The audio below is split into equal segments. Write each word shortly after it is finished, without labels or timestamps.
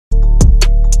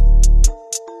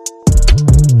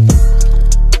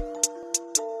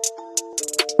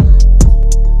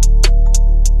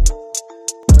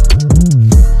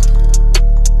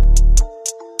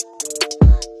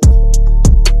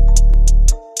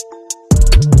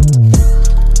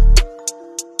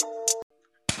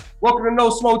Welcome to No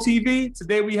Smoke TV.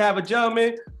 Today we have a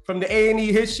gentleman from the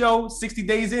A&E Hit Show, 60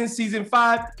 Days In, Season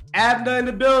 5. Abner in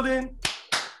the building.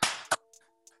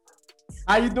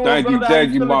 How you doing, brother?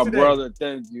 Thank you, my today? brother.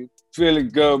 Thank you. Feeling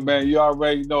good, man. You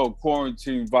already know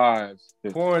quarantine vibes.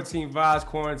 Quarantine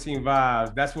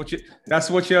vibes. That's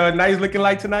what your night's looking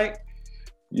like tonight?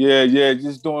 Yeah.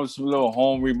 Just doing some little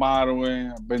home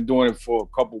remodeling. I've been doing it for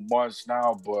a couple months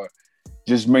now, but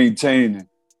just maintaining.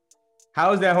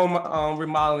 How is that home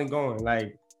remodeling going?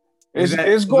 Like,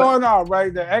 it's going all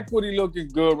right. The equity looking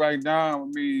good right now. I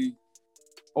mean,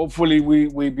 hopefully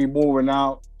we be moving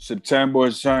out September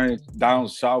or something, down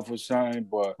south or something.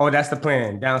 But that's the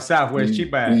plan. Down south where it's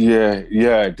cheap at.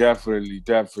 Yeah, definitely.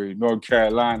 North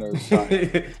Carolina or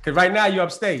something. Because right now you're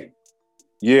upstate.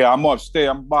 Yeah, I'm upstate.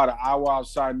 I'm about an hour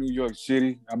outside New York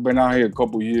City. I've been out here a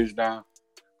couple years now.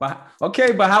 But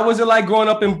how was it like growing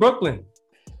up in Brooklyn?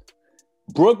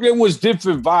 Brooklyn was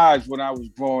different vibes when I was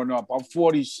growing up. I'm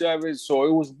 47, so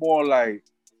it was more like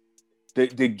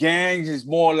the gangs is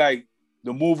more like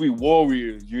the movie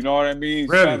Warriors, you know what I mean?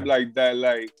 Really? Something like that.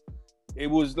 Like it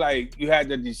was like you had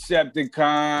the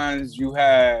Decepticons, you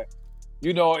had,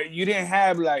 you didn't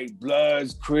have like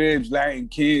Bloods, Cribs, Latin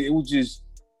Kids. It was just,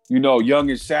 Young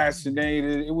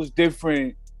Assassinated. It was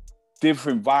different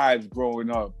vibes growing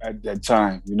up at that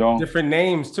time, Different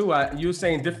names too. You were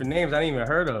saying different names I didn't even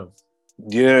heard of.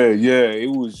 Yeah. It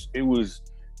was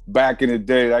back in the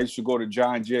day. I used to go to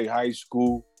John Jay High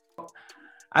School.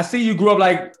 I see you grew up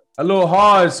like a little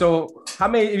hard. So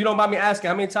if you don't mind me asking,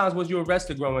 how many times was you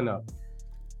arrested growing up?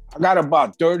 I got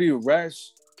about 30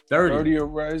 arrests. 30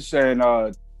 arrests and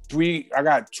I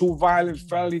got 2 violent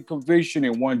felony convictions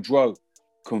and 1 drug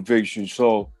conviction.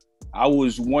 So I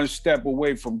was 1 step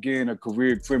away from getting a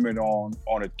career criminal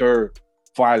on a 3rd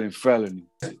violent felony.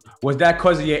 Was that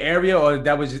because of your area or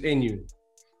that was just in you?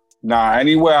 Nah,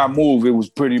 anywhere I move, it was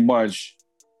pretty much,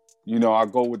 I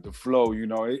go with the flow.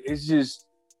 It's just,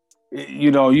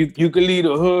 you can leave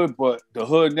the hood, but the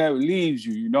hood never leaves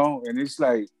you, and it's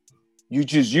like, you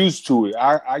just used to it.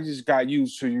 I just got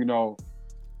used to,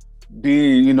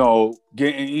 being,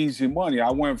 getting easy money.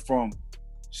 I went from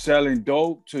selling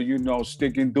dope to,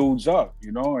 sticking dudes up,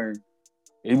 and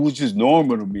it was just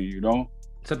normal to me,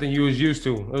 Something you was used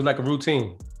to. It was like a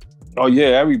routine. Oh yeah,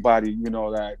 everybody,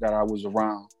 that I was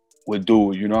around would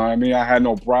do it, you know what I mean? I had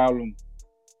no problem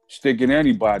sticking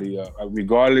anybody up,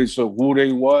 regardless of who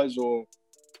they was or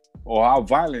how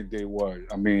violent they were.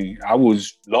 I mean, I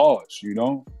was lost,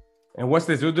 And what's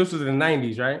this? This was in the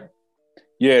 90s, right?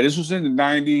 Yeah, this was in the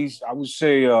 90s. I would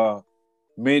say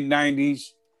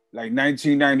mid-90s, like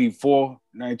 1994,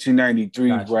 1993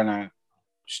 Gotcha. When I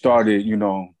started,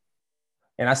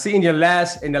 And I see in the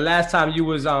last time you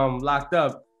was locked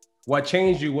up, what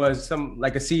changed you was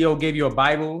like a CEO gave you a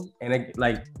Bible and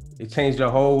it changed your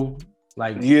whole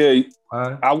Yeah,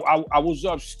 I was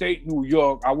upstate New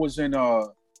York. I was in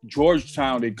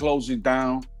Georgetown. They closed it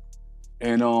down,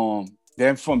 and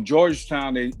then from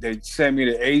Georgetown they sent me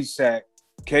to ASAC,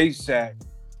 KSAC.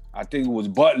 I think it was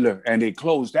Butler, and they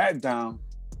closed that down.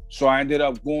 So I ended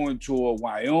up going to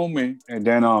Wyoming, and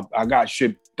then I got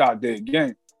shipped out there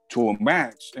again to a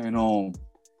max, and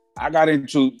I got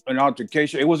into an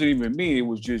altercation. It wasn't even me. It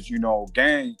was just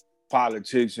gang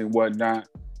politics and whatnot.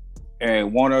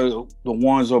 And one of the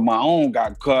ones of my own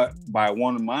got cut by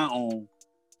one of my own.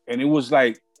 And it was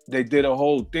like they did a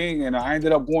whole thing, and I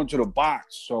ended up going to the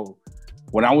box. So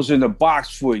when I was in the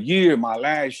box for a year, my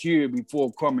last year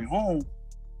before coming home,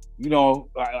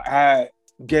 I had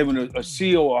given a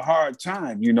CO a hard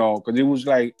time, because it was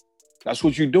like, that's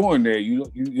what you're doing there. You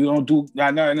don't do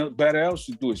nothing better else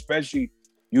to do, especially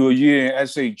you're a year in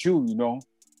SHU,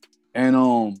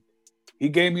 And he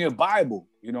gave me a Bible.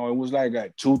 It was like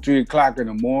at 2, 3 o'clock in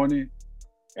the morning.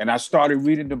 And I started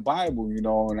reading the Bible,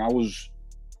 and I was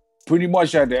pretty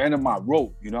much at the end of my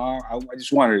rope. I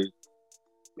just wanted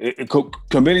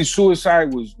committing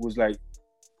suicide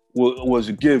was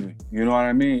a given. You know what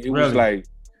I mean? It was like,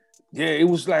 it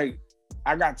was like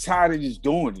I got tired of just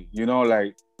doing it,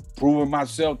 like proving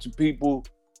myself to people,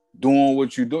 doing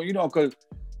what you do, because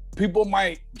people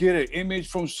might get an image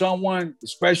from someone,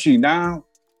 especially now,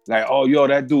 like, oh, yo,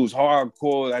 that dude's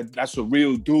hardcore. That's a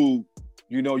real dude.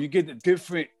 You get the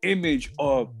different image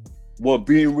of what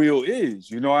being real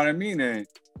is. You know what I mean?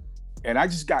 And I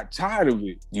just got tired of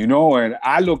it, And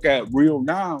I look at real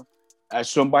now as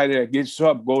somebody that gets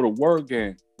up, go to work,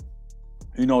 and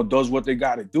does what they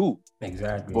got to do.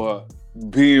 Exactly. But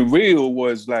being real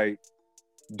was like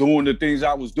doing the things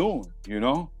I was doing.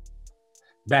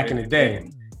 Back in the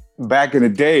day. Back in the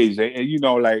days, and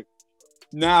like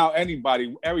now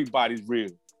everybody's real.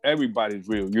 everybody's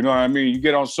real. You know what I mean? You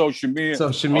get on social media.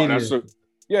 Social media.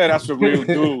 That's a real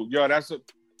dude.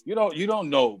 Yo, you don't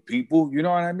know people. You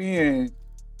know what I mean?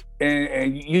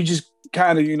 And you just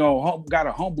kind of,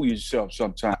 gotta humble yourself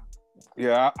sometimes.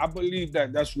 Yeah, I believe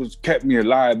that's what's kept me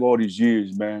alive all these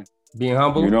years, man. Being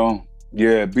humble?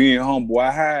 Yeah, being humble.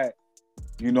 I had,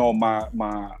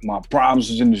 my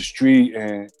problems in the street,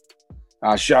 and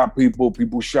I shot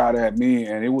people shot at me,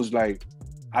 and it was like,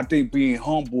 I think being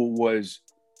humble was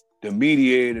the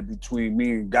mediator between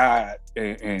me and God,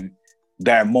 and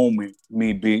that moment,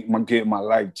 me getting my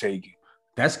life taken.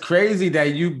 That's crazy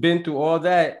that you've been through all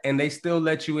that and they still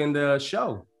let you in the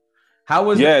show. How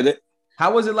was it?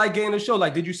 How was it like getting the show?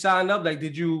 Like, did you sign up? Like,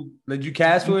 did you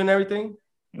cast for it and everything?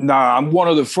 Nah, I'm one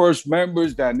of the first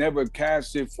members that never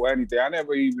casted for anything. I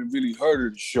never even really heard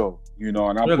of the show,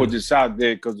 and I put this out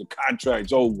there because the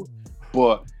contract's over.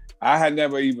 But I had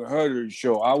never even heard of the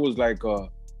show. I was like a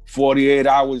 48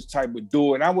 hours type of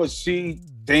dude. And I would see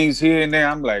things here and there.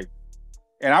 I'm like,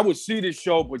 and I would see the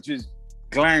show, but just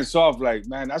glance off like,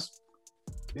 man, this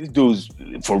dude's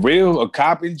for real, a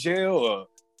cop in jail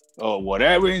or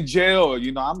whatever in jail.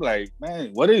 I'm like,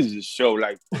 man, what is this show?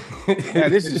 Like,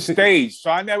 man, this is stage.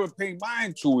 So I never paid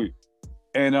mind to it.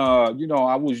 And,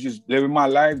 I was just living my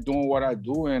life, doing what I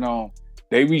do. And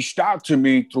they reached out to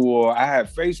me through, I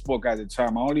had Facebook at the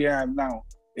time. I only have now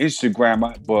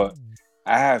Instagram, but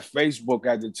I had Facebook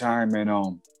at the time. And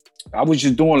I was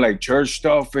just doing like church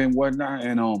stuff and whatnot.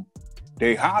 And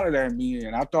they hollered at me,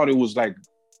 and I thought it was like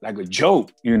a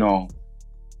joke, and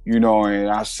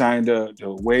I signed the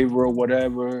waiver or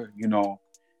whatever,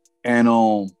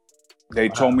 and they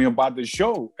told me about the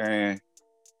show, and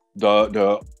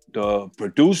the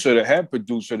producer, the head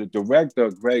producer, the director,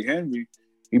 Greg Henry,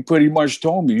 he pretty much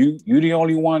told me, you the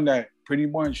only one that pretty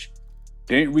much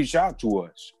didn't reach out to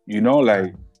us,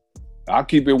 like, I'll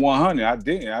keep it 100. I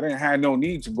didn't have no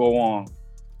need to go on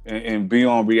and be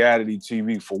on reality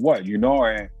TV for what,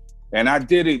 and I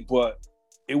did it, but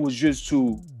it was just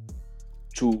to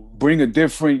bring a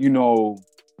different,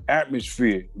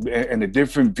 atmosphere and a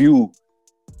different view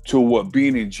to what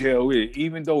being in jail is,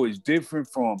 even though it's different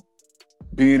from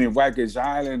being in Rikers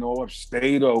Island or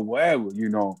upstate or wherever,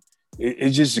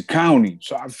 it's just a county.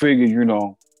 So I figured,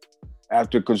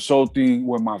 after consulting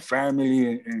with my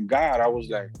family and God, I was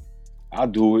like, I'll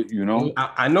do it,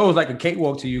 I know it's like a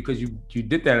cakewalk to you because you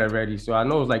did that already. So I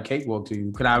know it's like cakewalk to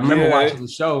you. Because I remember watching the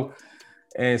show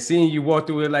and seeing you walk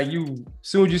through it, like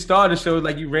soon as you started the show,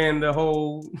 like you ran the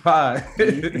whole pod.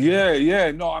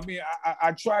 Yeah. No, I mean,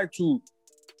 I try to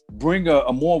bring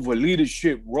a more of a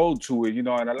leadership role to it, and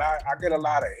I get a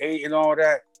lot of hate and all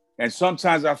that. And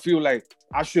sometimes I feel like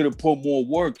I should have put more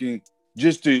work in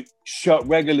just to shut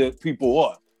regular people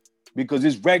up, because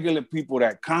it's regular people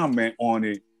that comment on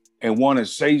it and want to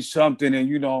say something,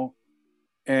 and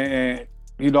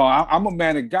I'm a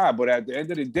man of God, but at the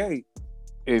end of the day,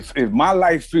 if my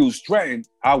life feels threatened,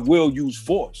 I will use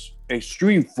force,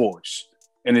 extreme force,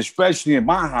 and especially in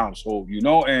my household,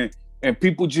 and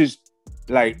people just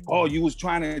like, oh, you was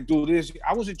trying to do this.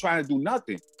 I wasn't trying to do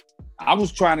nothing. I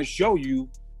was trying to show you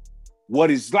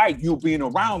what it's like you being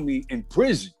around me in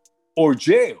prison or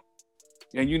jail,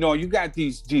 and you got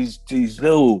these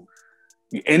little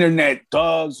internet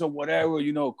thugs or whatever,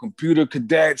 computer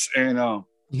cadets, and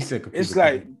it's like it's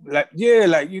like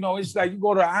you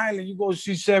go to the island, you go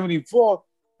see 74,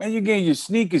 man, you're getting your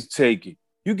sneakers taken,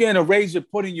 you getting a razor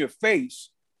put in your face,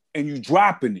 and you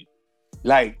dropping it,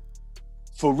 like,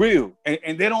 for real.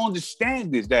 And they don't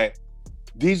understand this, that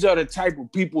these are the type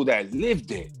of people that live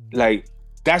there, like,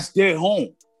 that's their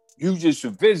home. You just a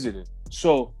visitor.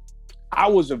 So I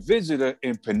was a visitor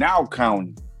in Pinal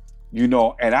County,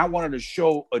 and I wanted to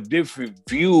show a different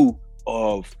view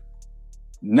of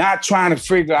not trying to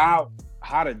figure out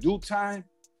how to do time,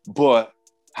 but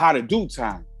how to do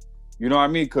time. You know what I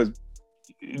mean? Because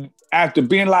after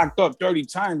being locked up 30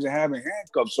 times and having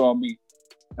handcuffs on me,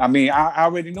 I mean, I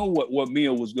already know what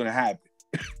meal was going to happen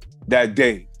that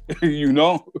day,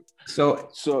 So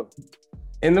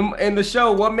in the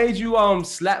show, what made you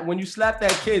slap when you slapped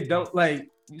that kid?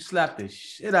 You slapped the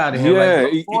shit out of him. Yeah,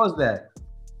 like, what was that?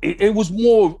 It was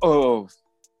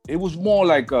more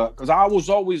like because I was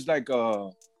always like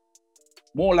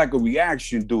more like a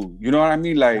reaction dude. You know what I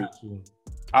mean? Like,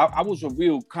 I was a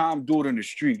real calm dude in the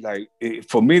street. Like,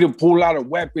 for me to pull out a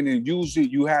weapon and use it,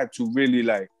 you had to really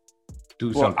like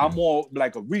do something. I'm more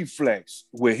like a reflex.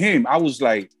 With him, I was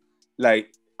like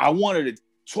I wanted to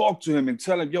talk to him and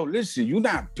tell him, yo, listen, you're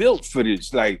not built for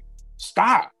this. Like,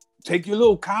 stop. Take your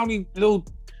little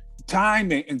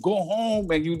time and go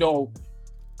home, and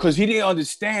because he didn't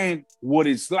understand what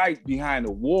it's like behind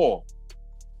a wall.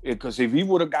 Because if he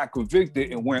would have got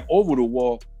convicted and went over the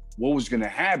wall, what was gonna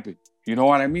happen? You know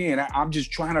what I mean? And I'm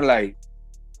just trying to like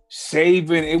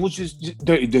save it. It was just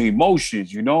the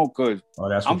emotions, you know, because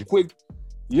I'm quick.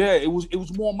 Yeah, it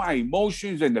was more my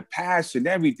emotions and the past and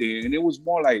everything. And it was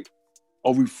more like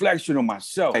a reflection of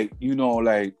myself. Like, you know,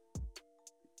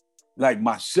 like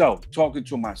myself, talking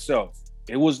to myself.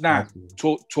 It was not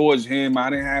towards him. I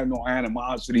didn't have no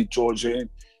animosity towards him.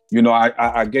 You know,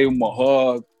 I gave him a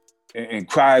hug and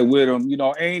cried with him. You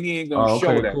know, A&E ain't gonna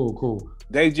show that. Cool.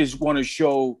 They just want to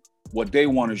show what they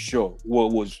want to show.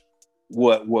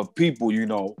 What people, you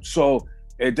know. So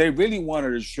if they really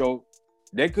wanted to show,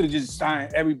 they could have just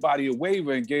signed everybody a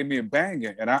waiver and gave me a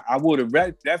banger, and I would have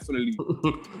definitely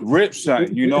ripped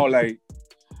something. You know, like.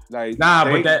 But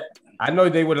that. I know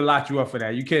they would have locked you up for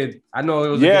that. You could. I know it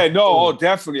was. Yeah,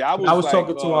 definitely. I was like,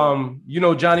 talking to you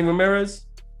know, Johnny Ramirez.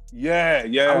 Yeah.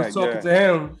 I was talking to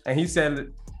him, and he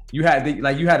said you had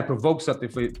to provoke something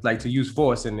for like to use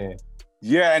force in there.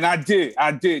 Yeah, and I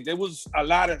did. There was a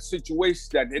lot of situations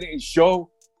that they didn't show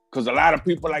because a lot of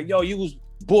people like, yo, you was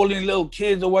bullying little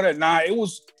kids or whatever. Nah, it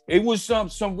was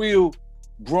some real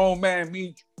grown man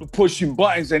me pushing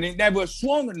buttons, and it never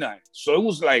swung a nothing. So it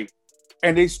was like.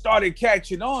 And they started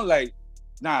catching on like,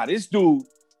 nah, this dude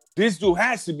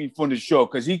has to be from the show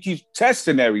because he keeps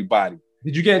testing everybody.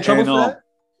 Did you get in trouble for that?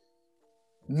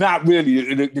 Not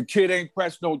really. The kid ain't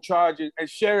pressed no charges. And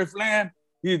Sheriff Lamb,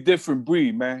 he's a different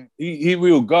breed, man. He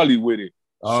real gully with it.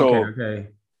 Okay.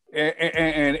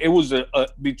 And it was a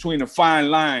between a fine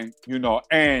line, you know.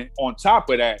 And on top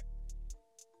of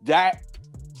that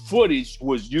footage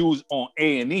was used on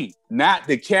A&E, not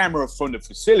the camera from the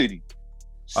facility.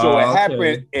 So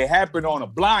it happened on a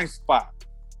blind spot.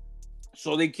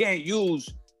 So they can't use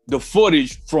the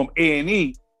footage from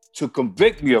A&E to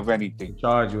convict me of anything.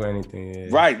 Charge you anything. Yeah.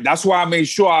 Right. That's why I made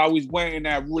sure I always went in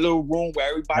that little room where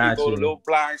everybody go to a little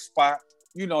blind spot.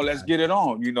 You know, let's get it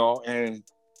on, you know. And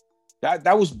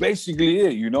that was basically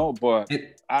it, you know. But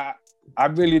I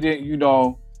really didn't, you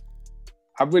know,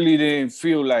 I really didn't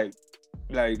feel like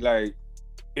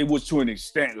it was to an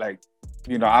extent like,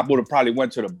 you know, I would have probably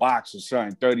went to the box or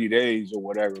something, 30 days or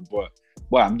whatever, but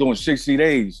I'm doing 60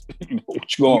 days. You know,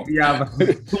 what you going?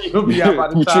 You'll be out by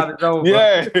the time it's over.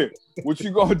 Yeah. What you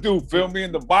gonna do? Film me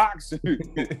in the box?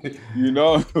 You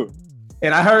know?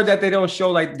 And I heard that they didn't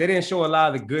show a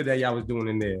lot of the good that y'all was doing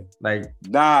in there. Like,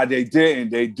 nah, they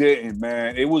didn't,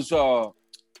 man. It was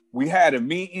we had a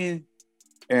meeting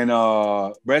and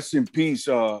rest in peace,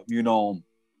 you know.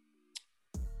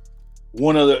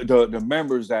 One of the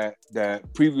members that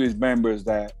previous members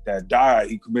that died,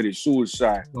 he committed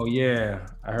suicide. Oh yeah,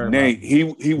 I heard. Nate,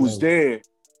 he was there,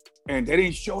 and they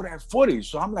didn't show that footage.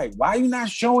 So I'm like, why are you not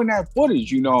showing that footage?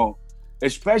 You know,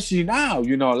 especially now.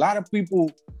 You know, a lot of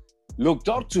people looked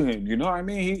up to him. You know what I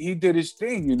mean? He did his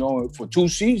thing. You know, for 2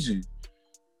 seasons,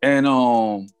 and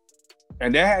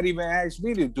they had even asked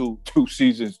me to do 2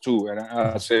 seasons too, and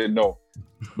I said no,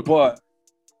 but.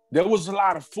 There was a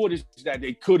lot of footage that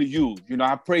they could have used. You know,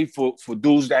 I prayed for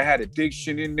dudes that had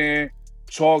addiction in there,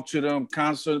 talk to them,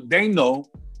 counsel. They know,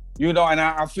 you know, and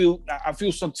I feel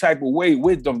some type of way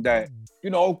with them that, you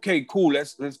know, okay, cool,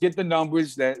 let's get the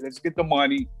numbers, let's get the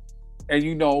money. And,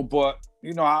 you know, but,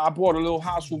 you know, I bought a little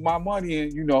house with my money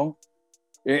and, you know,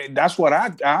 and that's what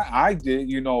I did,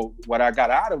 you know, what I got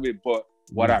out of it. But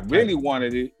what I really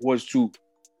wanted it was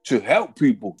to help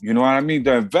people. You know what I mean?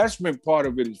 The investment part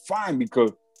of it is fine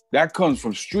because that comes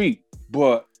from street,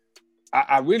 but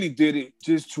I really did it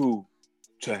just to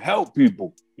help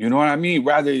people. You know what I mean?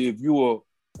 Rather if you're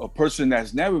a person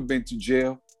that's never been to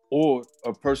jail or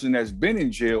a person that's been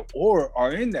in jail or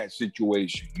are in that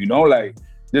situation, you know, like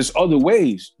there's other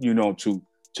ways, you know, to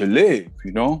live,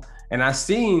 you know? And I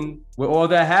seen with all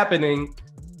that happening,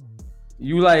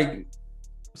 you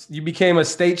became a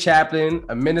state chaplain,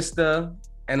 a minister,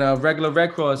 and a regular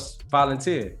Red Cross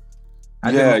volunteer.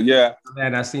 Yeah.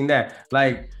 And I seen that.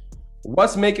 Like,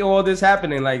 what's making all this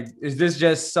happening? Like, is this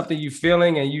just something you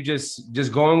feeling and you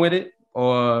just going with it,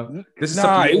 or this is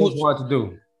something you want to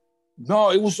do?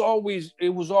 No, it was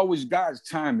always God's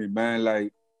timing, man.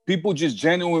 Like people just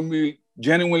genuinely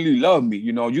love me.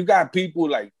 You know, you got people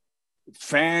like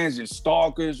fans and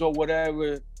stalkers or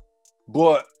whatever,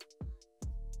 but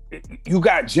you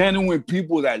got genuine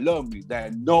people that love me,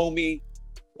 that know me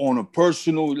on a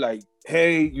personal, like,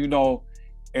 hey, you know.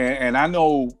 And I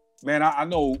know, man, I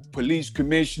know police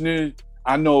commissioners,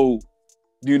 I know,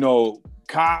 you know,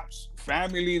 cops,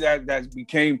 family that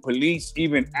became police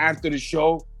even after the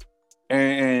show.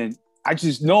 And I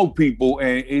just know people,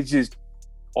 and it's just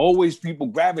always people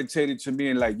gravitated to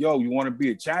me and like, yo, you want to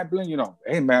be a chaplain? You know,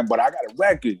 hey, man, but I got a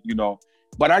record, you know.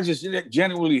 but I just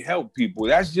genuinely help people.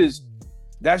 That's just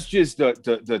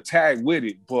the tag with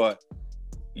it. But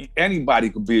anybody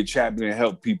could be a chaplain and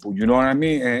help people. You know what I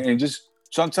mean? And just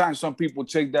sometimes some people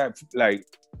take that like,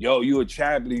 yo, you a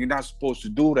chaplain, you're not supposed to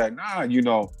do that. Nah, you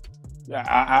know,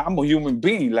 I'm a human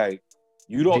being. Like,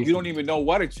 you don't even know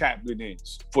what a chaplain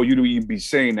is for you to even be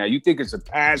saying that. You think it's a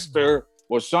pastor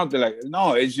or something like,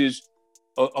 no, it's just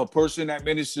a person that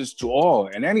ministers to all,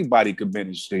 and anybody could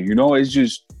minister. You know, it's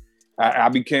just, I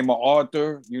became an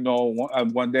author. You know,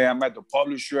 one day I met the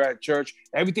publisher at church.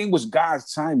 Everything was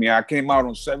God's timing. I came out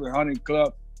on 700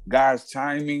 Club, God's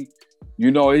timing.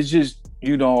 You know, it's just,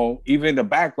 you know, even the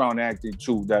background acting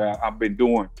too that I've been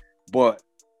doing. But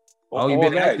you've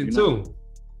been acting too.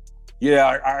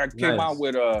 Yeah, I came out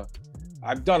with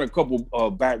I've done a couple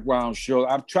background shows.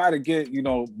 I've tried to get, you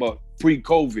know, but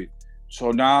pre-COVID.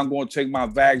 So now I'm going to take my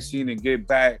vaccine and get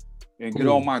back and get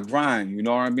on my grind. You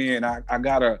know what I mean? And I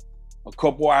got a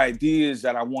couple ideas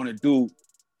that I want to do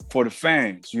for the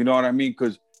fans. You know what I mean?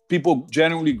 Because people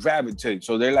generally gravitate.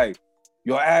 So they're like,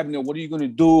 yo, Abner, what are you going to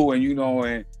do? And, you know,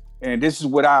 and this is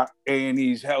without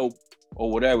A&E's help or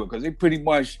whatever. Because they pretty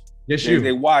much,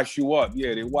 they wash you up.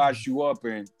 Yeah, they wash you up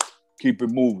and keep it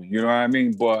moving. You know what I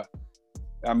mean? But,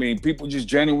 I mean, people just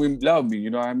genuinely love me. You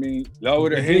know what I mean? Love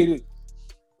it or hate it.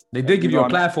 They did give you a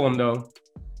platform, though.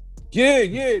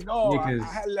 Yeah. No, I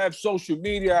had left social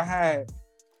media. I had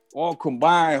all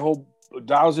combined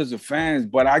thousands of fans,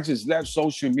 but I just left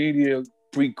social media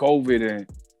pre-COVID, and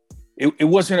it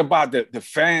wasn't about the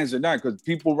fans or not, because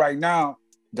people right now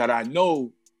that I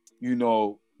know, you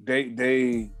know,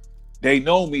 they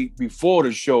know me before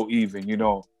the show even, you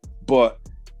know, but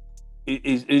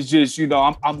it's just, you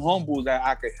know, I'm humble that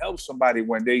I could help somebody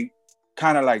when they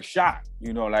kind of like shocked,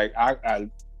 you know, like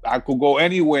I could go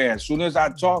anywhere. As soon as I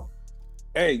talk,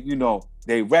 hey, you know,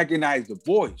 they recognize the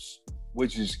voice,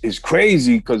 which is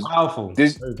crazy, because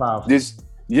this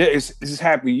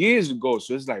happened years ago.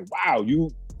 So it's like, wow, you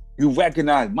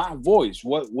recognize my voice.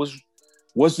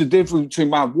 What's the difference between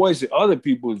my voice and other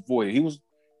people's voice?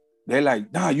 They're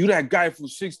like, nah, you that guy from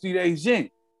 60 Days In.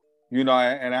 You know,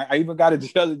 and I even got it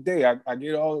the other day. I get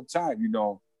it all the time, you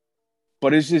know.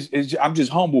 But it's just I'm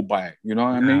just humbled by it. You know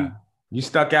what I mean? You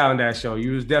stuck out in that show.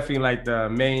 You was definitely like the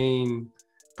main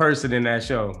person in that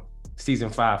show. Season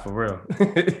 5, for real.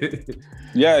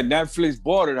 Yeah, Netflix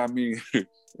bought it. I mean,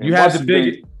 you had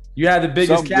the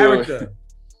biggest character.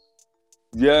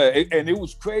 Yeah, and it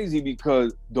was crazy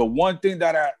because the one thing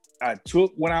that I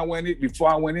took when I went in, before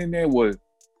I went in there, was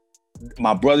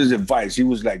my brother's advice. He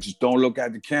was like, just don't look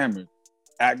at the camera.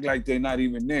 Act like they're not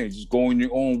even there. Just go in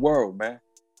your own world, man.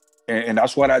 And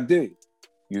that's what I did.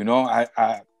 You know,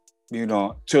 I you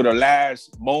know, till the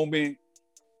last moment,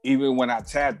 even when I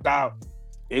tapped out,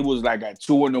 it was like at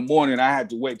 2 a.m. I had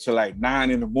to wait till like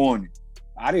 9 a.m.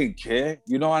 I didn't care.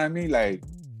 You know what I mean? Like,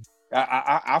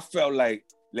 I felt like,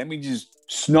 let me just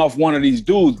snuff one of these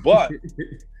dudes. But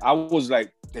I was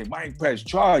like, they might press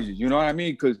charges. You know what I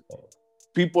mean? Because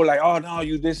people like, oh, no,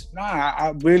 you this. Nah,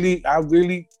 I really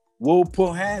will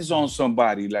put hands on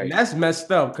somebody. Like, and that's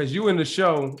messed up, because you in the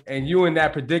show and you in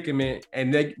that predicament,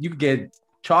 and you get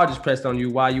charges pressed on you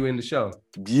while you in the show.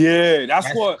 Yeah,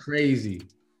 that's what crazy.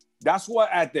 That's what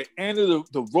at the end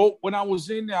of the rope, when I was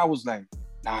in there, I was like,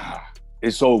 nah,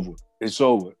 it's over. It's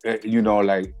over. You know,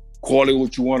 like, call it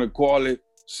what you want to call it,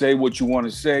 say what you want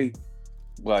to say.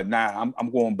 But nah,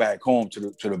 I'm going back home to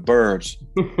the birds.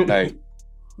 Like,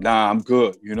 nah, I'm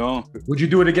good, you know? Would you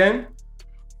do it again?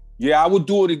 Yeah, I would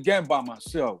do it again by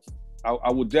myself. I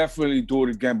would definitely do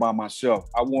it again by myself.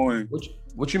 I want.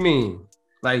 What you mean?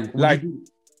 Like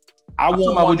I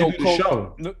want no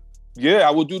show. Yeah,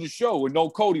 I would do the show with no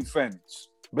co-defendants,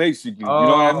 basically. You know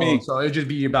what I mean? So it'd just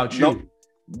be about you. No,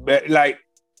 but like,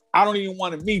 I don't even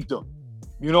want to meet them.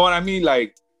 You know what I mean?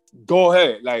 Like, go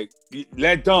ahead. Like,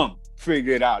 let them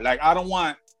figure it out. Like, I don't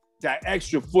want that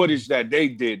extra footage that they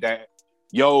did. That,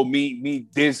 yo,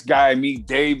 meet this guy, meet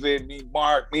David, meet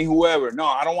Mark, meet whoever. No,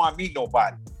 I don't want to meet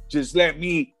nobody. Just let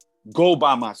me go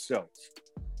by myself.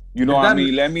 You know what I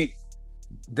mean? Let me.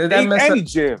 Did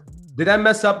that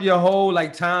mess up your whole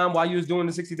like time while you was doing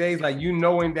the 60 days? Like, you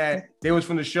knowing that they was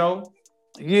from the show?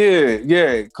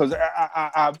 Yeah. Because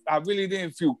I really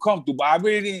didn't feel comfortable. I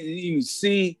really didn't even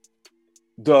see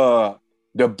the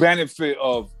benefit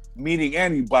of meeting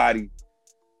anybody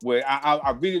where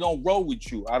I really don't roll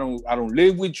with you. I don't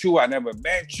live with you. I never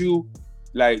met you.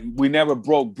 Like, we never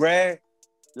broke bread.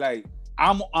 Like,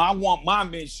 I want my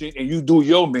mission and you do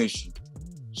your mission.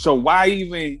 So why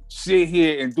even sit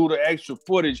here and do the extra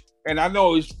footage? And I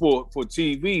know it's for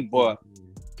TV, but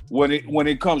when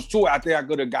it comes to it, I think I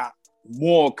could have got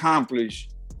more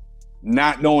accomplished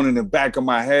not knowing in the back of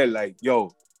my head, like,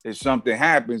 yo, if something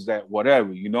happens, that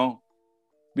whatever, you know?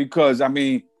 Because, I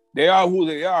mean, they are who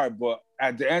they are, but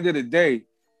at the end of the day,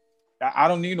 I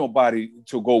don't need nobody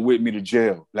to go with me to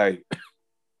jail. Like,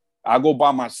 I go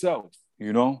by myself,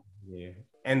 you know? Yeah.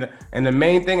 And the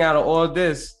main thing out of all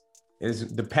this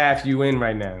is the path you in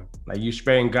right now. Like, you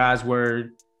spreading God's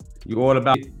word. You all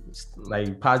about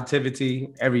like positivity,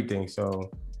 everything.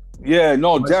 So yeah,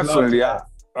 no, definitely.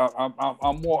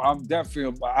 I'm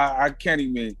definitely. I can't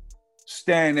even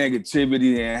stand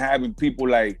negativity and having people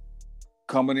like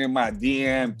coming in my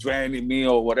DM, threatening me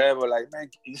or whatever. Like,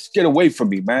 man, just get away from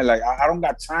me, man. Like, I don't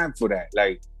got time for that.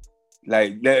 Like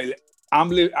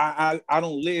I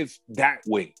don't live that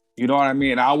way. You know what I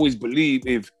mean? I always believe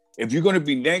if you're gonna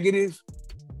be negative,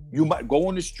 you might go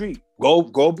on the street.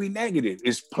 Go be negative.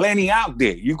 It's plenty out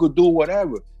there. You could do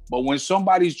whatever. But when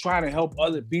somebody's trying to help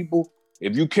other people,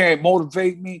 if you can't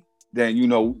motivate me, then you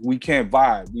know we can't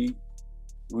vibe. We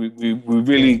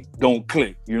really don't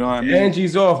click. You know what I mean?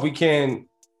 Energy's off. You can't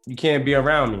be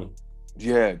around me.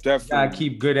 Yeah, definitely. You gotta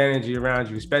keep good energy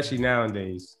around you, especially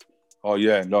nowadays. Oh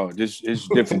yeah, no, this is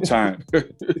different time.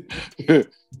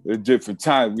 A different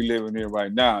time we living in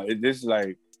right now. This is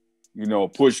like, you know,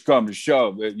 push come to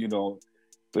shove. You know,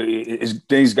 but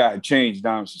things got to change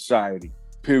down in society.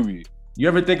 Period. You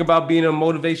ever think about being a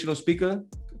motivational speaker?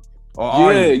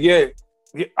 Or yeah.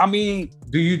 I mean,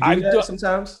 do you do that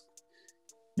sometimes?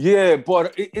 Yeah,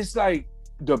 but it's like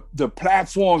the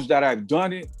platforms that I've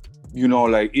done it. You know,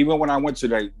 like even when I went to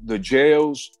like the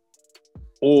jails,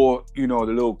 or, you know,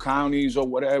 the little counties or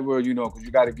whatever, you know, because you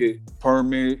got to get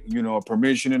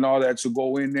permission and all that to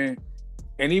go in there.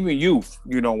 And even youth,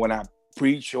 you know, when I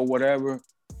preach or whatever,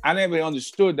 I never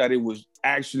understood that it was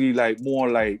actually like more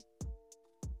like,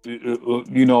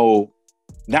 you know,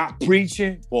 not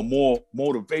preaching, but more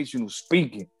motivational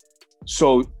speaking.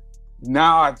 So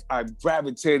now I've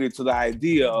gravitated to the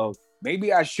idea of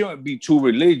maybe I shouldn't be too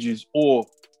religious or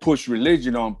push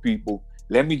religion on people.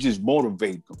 Let me just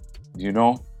motivate them. You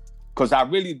know, because I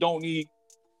really don't need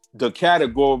the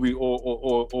category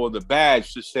or the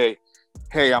badge to say,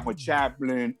 hey, I'm a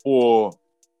chaplain or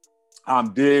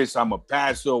I'm this, I'm a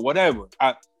pastor, or whatever.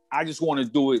 I just want to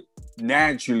do it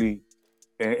naturally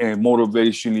and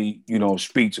motivationally, you know,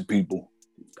 speak to people.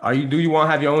 Do you want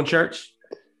to have your own church?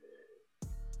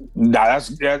 Nah,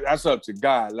 that's up to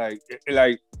God. Like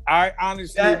I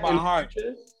honestly in my heart.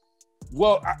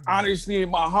 Well, honestly in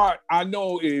my heart, I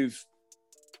know if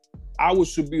I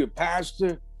was to be a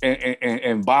pastor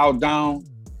and bow down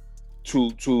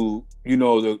to you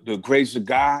know the grace of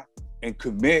God and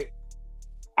commit,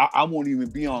 I won't even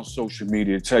be on social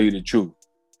media, to tell you the truth.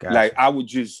 Gotcha. Like I would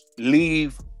just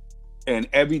leave and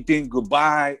everything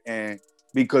goodbye, and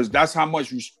because that's how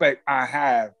much respect I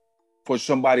have for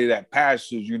somebody that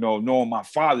pastors, you know, knowing my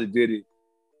father did it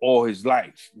all his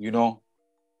life, you know.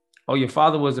 Oh, your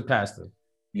father was a pastor?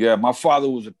 Yeah, my father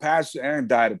was a pastor and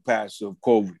died a pastor of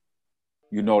COVID.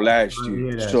 You know, last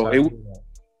year. So it's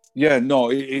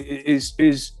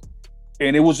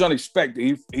and it was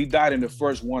unexpected. He died in the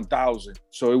first 1,000.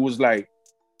 So it was like,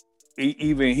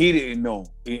 even he didn't know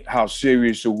how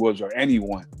serious it was, or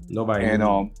anyone. Nobody. And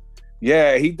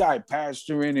he died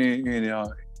pastoring and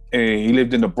he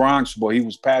lived in the Bronx, but he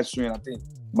was pastoring, I think,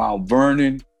 Mount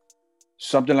Vernon,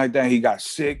 something like that. He got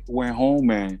sick, went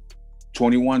home, and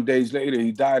 21 days later,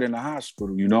 he died in the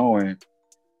hospital, you know, and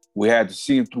we had to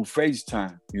see him through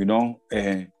FaceTime, you know,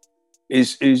 and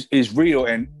it's real.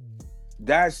 And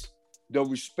that's the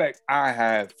respect I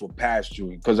have for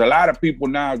pastoring, because a lot of people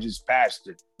now just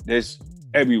pastor. There's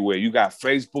everywhere. You got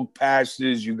Facebook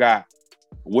pastors, you got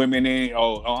women in,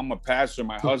 oh, I'm a pastor,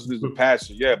 my husband's a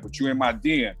pastor. Yeah, but you in my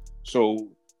DM. So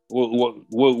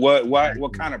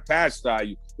what kind of pastor are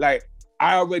you? Like,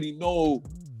 I already know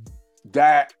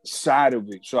that side of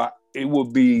it. So it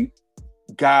would be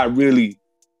God really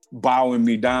bowing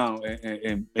me down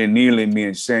and kneeling me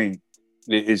and saying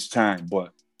it's time.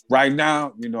 But right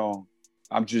now, you know,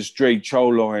 I'm just straight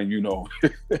cholo, and you know.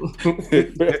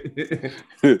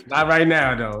 Not right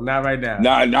now, though. Not right now.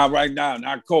 Not right now.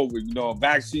 Not COVID. You know,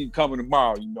 vaccine coming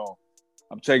tomorrow. You know,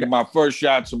 I'm taking my first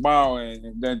shot tomorrow,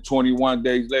 and then 21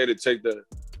 days later, take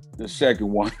the second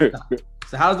one.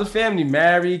 So how's the family?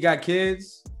 Married? Got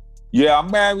kids? Yeah, I'm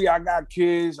married. I got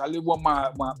kids. I live with my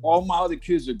all my other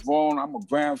kids are grown. I'm a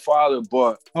grandfather,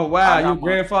 but oh wow, you a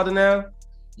grandfather now?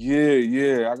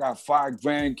 Yeah. I got 5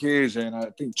 grandkids, and I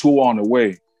think 2 on the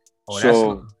way. Oh,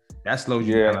 so that slows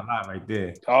you down a lot right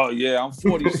there. Oh yeah, I'm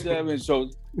 47, so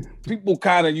people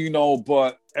kind of, you know,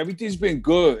 but everything's been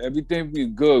good. Everything's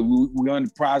been good. We're in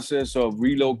the process of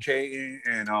relocating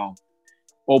and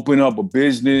open up a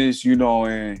business, you know,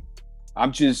 and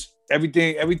I'm just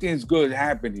everything's good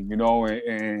happening, you know,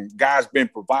 and God's been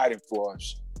providing for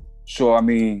us. So I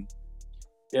mean,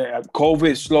 yeah,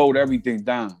 COVID slowed everything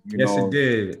down. Yes, it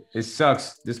did. It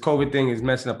sucks. This COVID thing is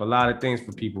messing up a lot of things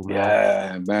for people, man.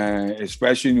 Yeah, man.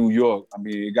 Especially New York. I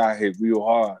mean, it got hit real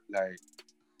hard. Like,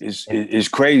 it's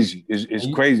crazy.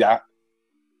 It's crazy.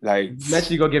 You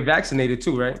mentioned you go get vaccinated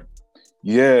too, right?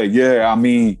 Yeah. I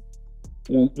mean,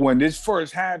 when this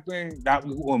first happened, that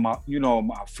when my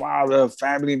father,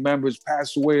 family members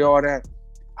passed away, all that.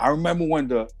 I remember when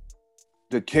the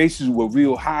cases were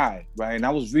real high, right? And I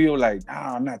was real like,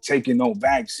 nah, I'm not taking no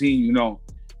vaccine, you know.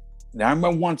 And I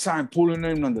remember one time pulling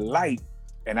in on the light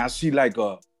and I see like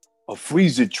a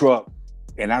freezer truck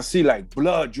and I see like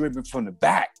blood dripping from the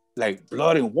back, like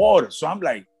blood and water. So I'm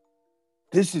like,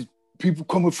 this is people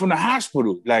coming from the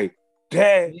hospital, like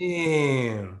dead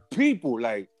people,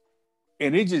 like,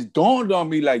 and it just dawned on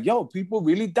me like, yo, people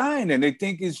really dying and they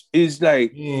think it's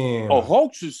like a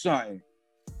hoax or something.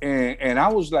 And I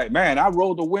was like, man, I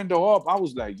rolled the window up. I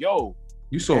was like, yo.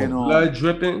 You saw blood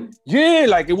dripping? Yeah,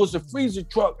 like it was a freezer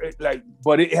truck, like,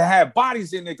 but it had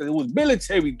bodies in it because it was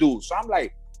military dudes. So I'm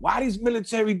like, why these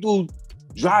military dudes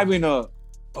driving a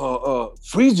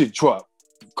freezer truck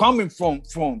coming from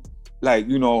like,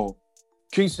 you know,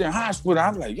 Kingston Hospital?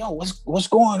 I'm like, yo, what's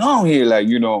going on here? Like,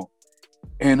 you know,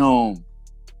 and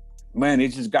man, it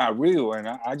just got real. And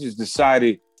I just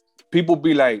decided, people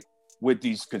be like, with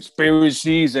these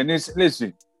conspiracies and this,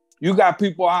 listen, you got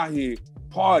people out here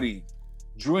party,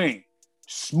 drink,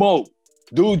 smoke,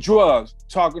 do drugs,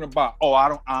 talking about, oh,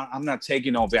 I'm not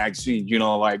taking no vaccine, you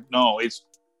know, like, no, it's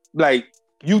like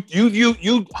you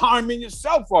harming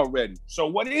yourself already. So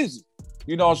what is it?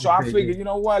 You know, so I figured, you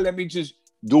know what, let me just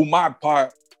do my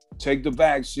part, take the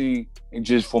vaccine, and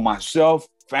just for myself,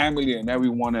 family, and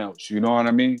everyone else. You know what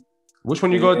I mean? Which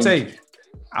one you gonna take?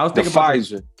 I was thinking about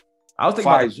Pfizer. I was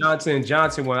thinking about the Johnson &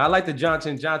 Johnson one. I like the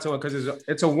Johnson & Johnson one because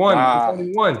it's a one. It's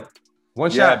only one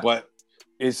shot. Yeah, but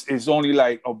it's only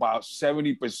like about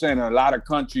 70%. A lot of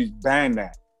countries ban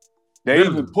that. They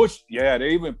even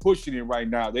pushing it right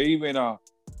now. They even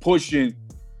pushing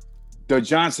the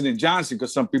Johnson & Johnson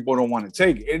because some people don't want to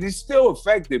take it. And it's still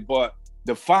effective, but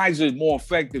the Pfizer is more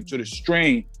effective to the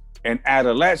strain and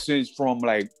adolescents from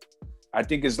like, I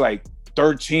think it's like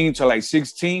 13 to like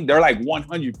 16. They're like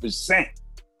 100%.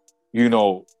 You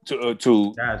know,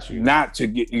 to not to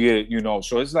get, you know,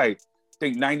 so it's like, I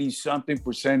think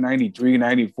 90-something%, 93,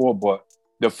 94, but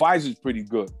the Pfizer's pretty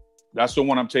good. That's the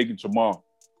one I'm taking tomorrow.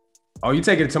 Oh, you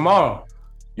taking it tomorrow?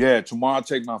 Yeah, tomorrow I'll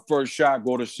take my first shot,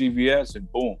 go to CVS, and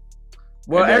boom.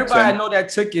 Well, everybody I know that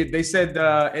took it, they said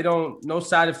no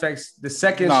side effects. The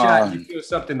second shot, you feel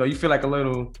something though. You feel like a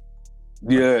little.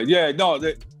 Yeah. No,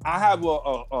 I have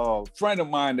a friend of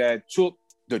mine that took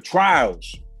the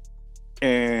trials.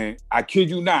 And I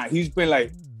kid you not, he's been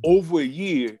like over a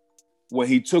year when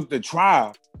he took the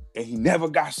trial and he never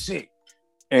got sick.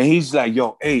 And he's like,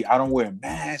 yo, hey, I don't wear a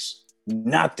mask,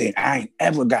 nothing. I ain't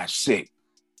ever got sick.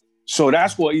 So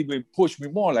that's what even pushed me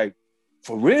more. Like,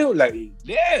 for real? Like,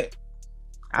 yeah.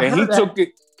 And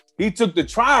he took the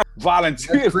trial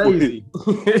voluntarily.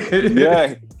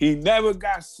 Yeah, he never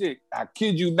got sick. I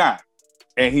kid you not.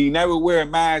 And he never wear a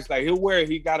mask. Like,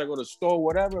 he gotta go to the store,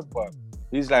 whatever, but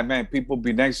he's like, man, people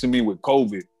be next to me with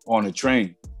COVID on the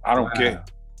train. I don't care.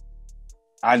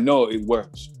 I know it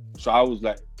works. So I was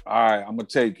like, all right, I'm going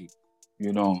to take it,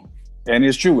 you know. And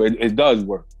it's true. It does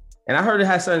work. And I heard it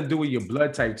has something to do with your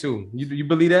blood type, too. You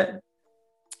believe that?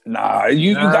 Nah,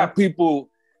 you got people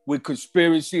with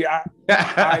conspiracy.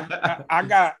 I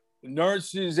got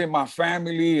nurses in my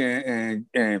family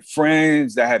and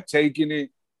friends that have taken it,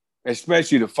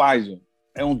 especially the Pfizer.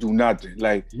 They don't do nothing.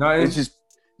 Like, it's just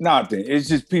nothing. It's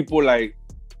just people like,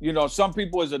 you know, some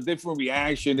people it's a different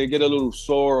reaction. They get a little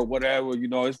sore or whatever, you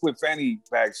know, it's with any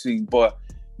vaccine, but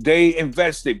they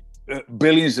invested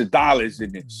billions of dollars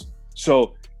in this.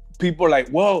 So people are like,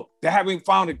 well, they haven't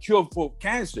found a cure for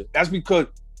cancer. That's because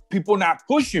people not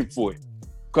pushing for it.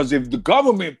 Because if the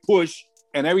government push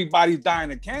and everybody's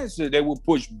dying of cancer, they will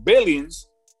push billions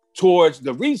towards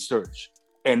the research.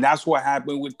 And that's what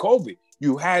happened with COVID.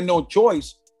 You had no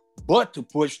choice but to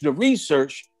push the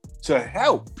research to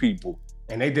help people.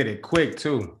 And they did it quick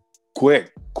too.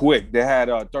 Quick. They had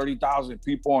 30,000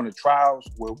 people on the trials,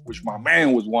 which my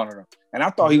man was one of them. And I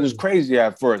thought he was crazy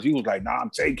at first. He was like, nah, I'm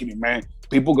taking it, man.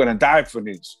 People gonna die for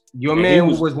this. Your man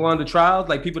was one of the trials?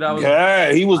 Like people that was...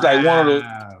 Yeah, he was like one of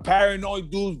the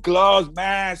paranoid dudes, gloves,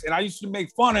 masks. And I used to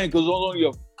make fun of him because there was only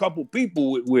a couple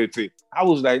people with it. I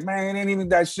was like, man, it ain't even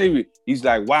that serious. He's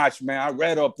like, watch, man, I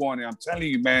read up on it. I'm telling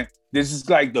you, man, this is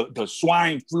like the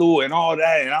swine flu and all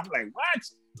that. And I'm like, what?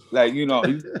 Like, you know,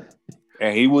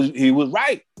 And he was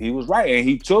right. He was right, and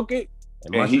he took it.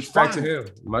 And much respect to him.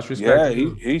 Much respect to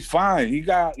him. He's fine. He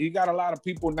got a lot of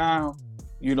people now,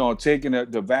 taking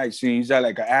the vaccine. He's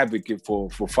like an advocate for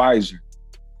Pfizer.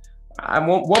 I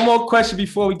want one more question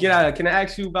before we get out of here. Can I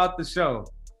ask you about the show?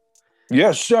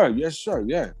 Yes, sir. Yes, sir.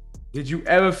 Yeah. Did you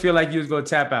ever feel like you was gonna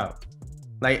tap out?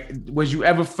 Like, was you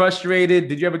ever frustrated?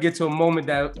 Did you ever get to a moment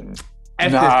that I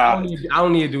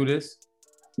don't need to do this?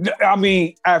 I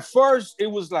mean, at first it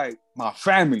was like my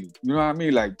family. You know what I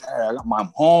mean? Like,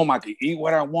 I'm home. I can eat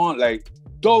what I want. Like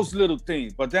those little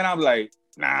things. But then I'm like,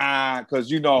 nah,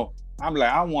 because I'm like,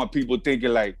 I don't want people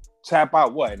thinking like tap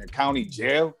out what in a county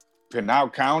jail, Pinal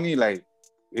County. Like,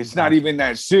 it's not even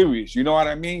that serious. You know what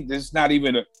I mean? This is not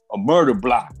even a murder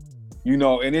block.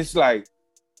 And it's like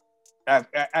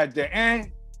at the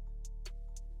end,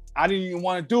 I didn't even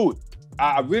want to do it.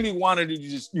 I really wanted to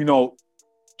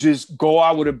just go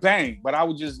out with a bang. But I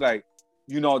was just like,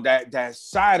 that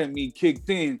side of me kicked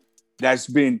in that's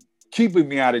been keeping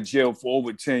me out of jail for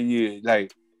over 10 years.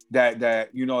 Like that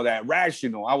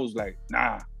rational. I was like,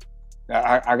 nah,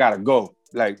 I gotta go.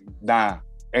 Like, nah,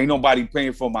 ain't nobody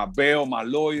paying for my bail, my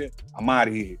lawyer. I'm out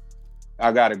of here.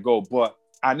 I gotta go. But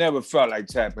I never felt like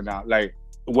tapping out. Like,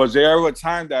 was there ever a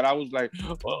time that I was like,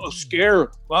 scared?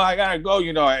 Well, I gotta go,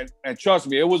 and trust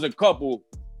me, it was a couple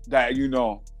that,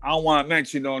 I don't want to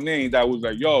mention no names that was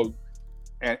like, yo,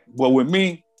 but with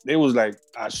me, it was like,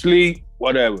 I sleep,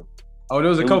 whatever. Oh, there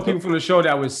was a couple people from the show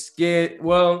that was scared.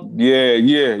 Well, yeah.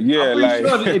 Like,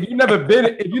 sure if you never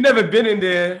been in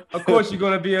there, of course you're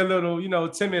gonna be a little,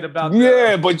 timid about that.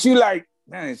 Yeah, but you like,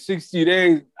 man, 60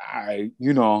 days,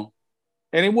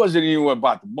 and it wasn't even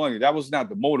about the money. That was not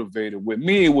the motivator. With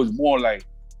me, it was more like,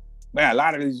 man, a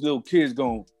lot of these little kids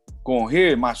gonna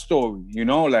hear my story,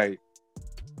 like,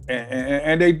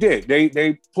 and they did.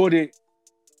 They put it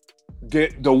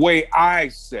the way I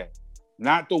said,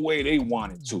 not the way they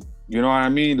wanted to. You know what I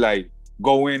mean? Like,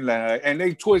 go in, like, and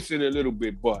they twisted it a little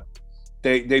bit, but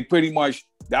they pretty much,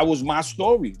 that was my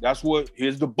story. That's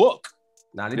here's the book.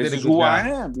 This is who I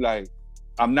am. Like,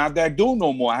 I'm not that dude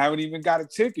no more. I haven't even got a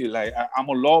ticket. Like, I'm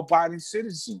a law-abiding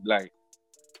citizen. Like,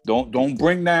 don't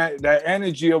bring that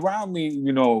energy around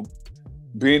me,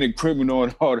 being a criminal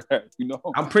and all that,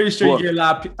 I'm pretty sure you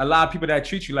get a lot of people that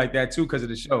treat you like that too because of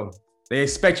the show. They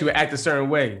expect you to act a certain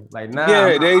way. Like, nah.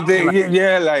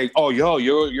 Yeah, like, oh, yo,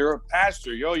 you're a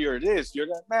pastor. Yo, you're this. You're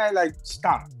that. Man, like,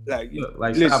 stop. Like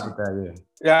listen, stop with that,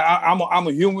 yeah. I'm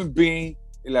a human being,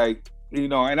 like,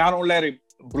 and I don't let it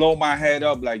blow my head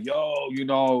up like,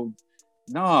 yo,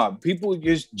 nah, people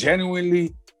just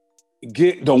genuinely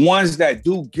get, the ones that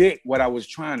do get what I was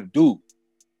trying to do,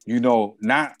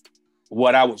 not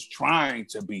what I was trying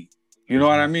to be. You know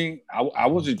what I mean? I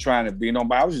wasn't trying to be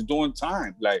nobody. I was just doing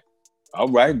time. Like, all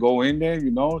right, go in there,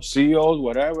 CEOs,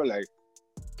 whatever, like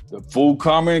the food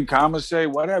coming, commissary,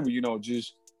 whatever,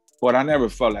 but I never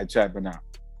felt like tapping out.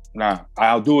 Nah,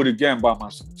 I'll do it again by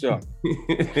myself.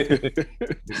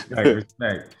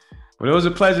 Respect. Well, it was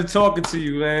a pleasure talking to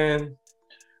you, man.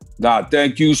 Nah,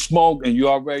 thank you, Smoke, and you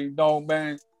already know,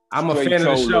 man. I'm a fan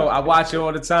of the show. I watch it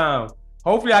all the time.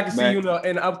 Hopefully, I can see you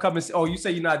in the upcoming. Oh, you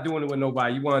say you're not doing it with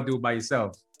nobody. You want to do it by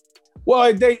yourself.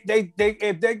 Well,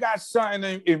 if they got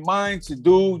something in mind to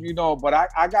do, but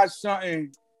I got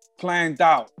something planned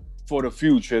out for the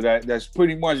future that's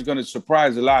pretty much going to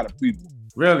surprise a lot of people.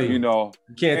 Really? You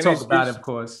can't talk about it, of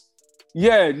course.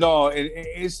 Yeah, no,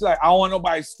 it's like, I don't want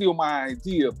nobody to steal my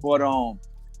idea, but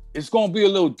it's going to be a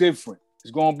little different. It's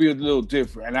going to be a little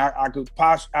different. And I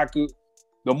could,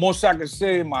 the most I could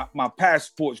say, my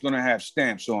passport's going to have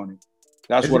stamps on it.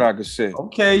 That's what I could say.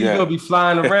 Okay, you're going to be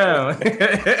flying around.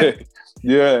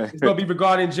 Yeah. It's going to be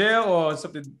regarding jail or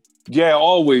something? Yeah,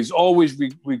 always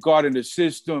regarding the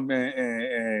system.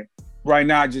 And right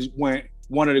now I just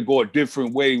wanted to go a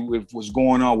different way with what's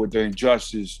going on with the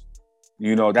injustice.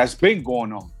 That's been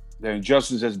going on. The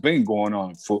injustice has been going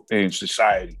on in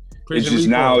society. It's just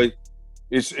now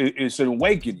it's an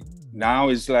awakening. Now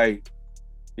it's like,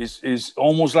 it's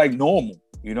almost like normal.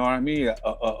 You know what I mean?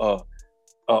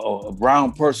 A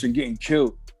brown person getting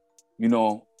killed,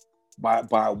 by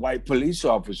a white police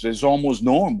officer. It's almost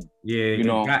normal.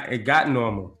 Yeah, it got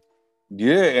normal.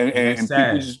 Yeah, and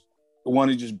people just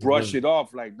want to just brush it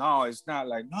off. Like, no, it's not.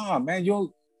 Like, no, man,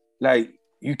 you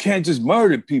can't just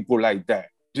murder people like that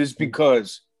just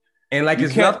because. And like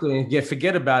it's nothing. Yeah,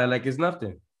 forget about it. Like it's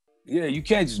nothing. Yeah, you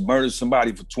can't just murder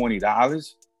somebody for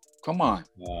 $20. Come on.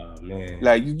 Oh man.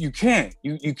 Like you can't.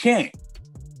 You can't.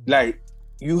 Like,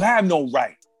 you have no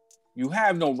right. You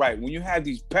have no right. When you have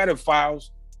these pedophiles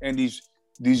and these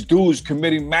dudes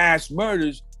committing mass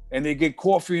murders and they get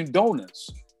coffee and donuts.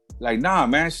 Like, nah,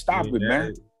 man, stop it,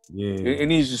 man. Yeah. It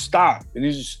needs to stop. It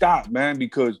needs to stop, man,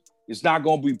 because it's not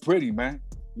gonna be pretty, man.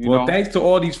 You know? Thanks to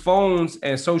all these phones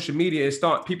and social media,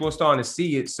 people are starting to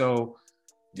see it. So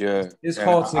it's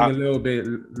halting a little bit,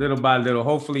 little by little.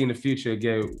 Hopefully in the future it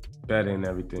get better and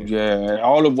everything. Yeah,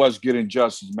 all of us get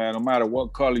injustice, man. No matter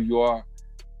what color you are,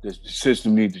 the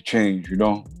system needs to change, you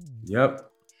know? Yep.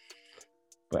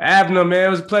 But Abner, man, it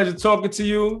was a pleasure talking to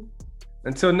you.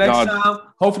 Until next time,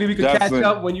 hopefully we can catch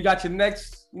up when you got your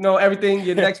next, everything,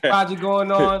 your next project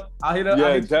going on. I'll hit up.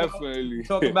 Yeah, definitely.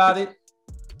 Talk about it.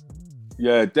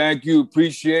 Yeah, thank you.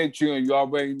 Appreciate you. And you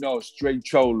already know, straight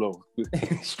cholo.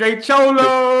 Straight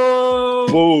cholo.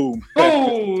 Boom.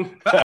 Boom.